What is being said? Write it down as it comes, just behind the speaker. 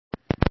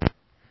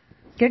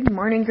Good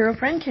morning,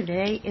 girlfriend.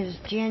 Today is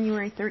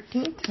January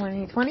 13th,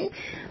 2020.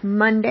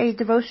 Monday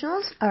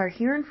devotionals are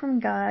hearing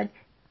from God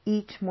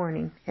each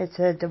morning. It's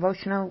a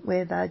devotional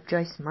with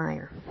Joyce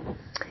Meyer.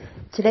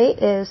 Today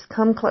is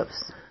Come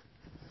Close.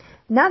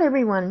 Not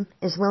everyone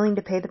is willing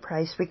to pay the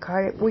price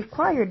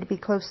required to be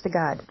close to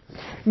God.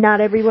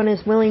 Not everyone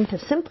is willing to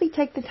simply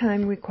take the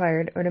time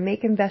required or to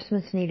make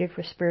investments needed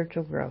for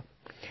spiritual growth.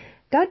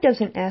 God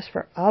doesn't ask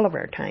for all of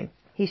our time.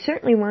 He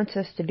certainly wants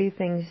us to do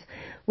things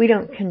we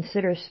don't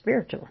consider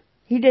spiritual.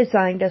 He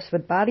designed us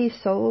with bodies,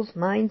 souls,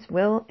 minds,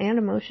 will, and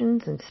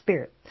emotions and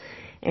spirit.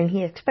 And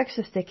He expects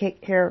us to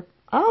take care of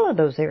all of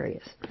those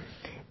areas.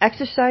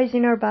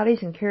 Exercising our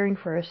bodies and caring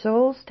for our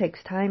souls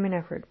takes time and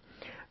effort.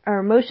 Our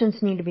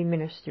emotions need to be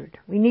ministered.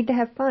 We need to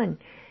have fun.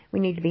 We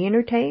need to be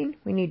entertained.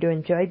 We need to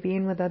enjoy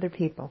being with other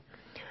people.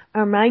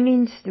 Our mind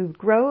needs to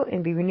grow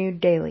and be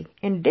renewed daily.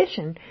 In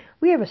addition,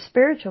 we have a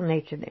spiritual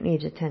nature that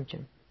needs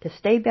attention. To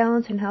stay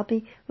balanced and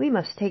healthy, we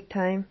must take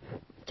time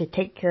to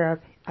take care of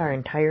our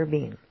entire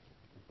being.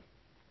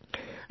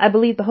 I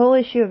believe the whole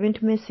issue of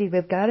intimacy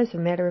with God is a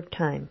matter of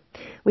time.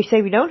 We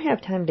say we don't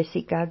have time to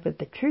seek God, but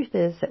the truth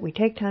is that we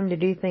take time to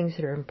do things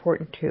that are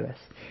important to us.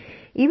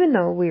 Even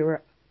though we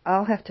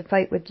all have to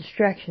fight with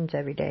distractions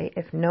every day,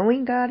 if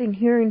knowing God and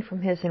hearing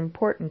from Him is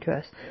important to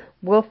us,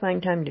 we'll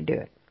find time to do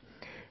it.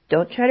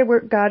 Don't try to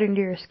work God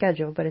into your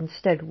schedule, but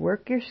instead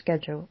work your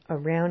schedule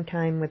around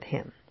time with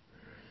Him.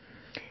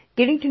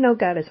 Getting to know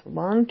God is a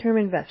long-term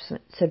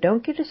investment, so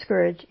don't get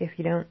discouraged if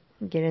you don't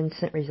get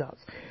instant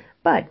results.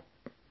 But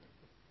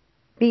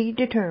be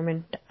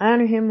determined to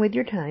honor Him with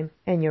your time,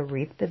 and you'll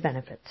reap the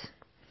benefits.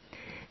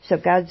 So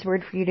God's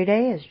word for you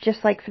today is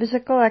just like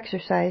physical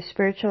exercise,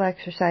 spiritual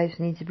exercise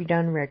needs to be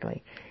done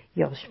regularly.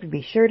 You'll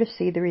be sure to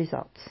see the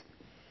results.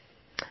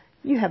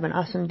 You have an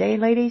awesome day,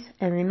 ladies,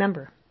 and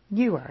remember,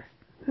 you are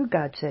who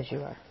God says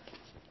you are.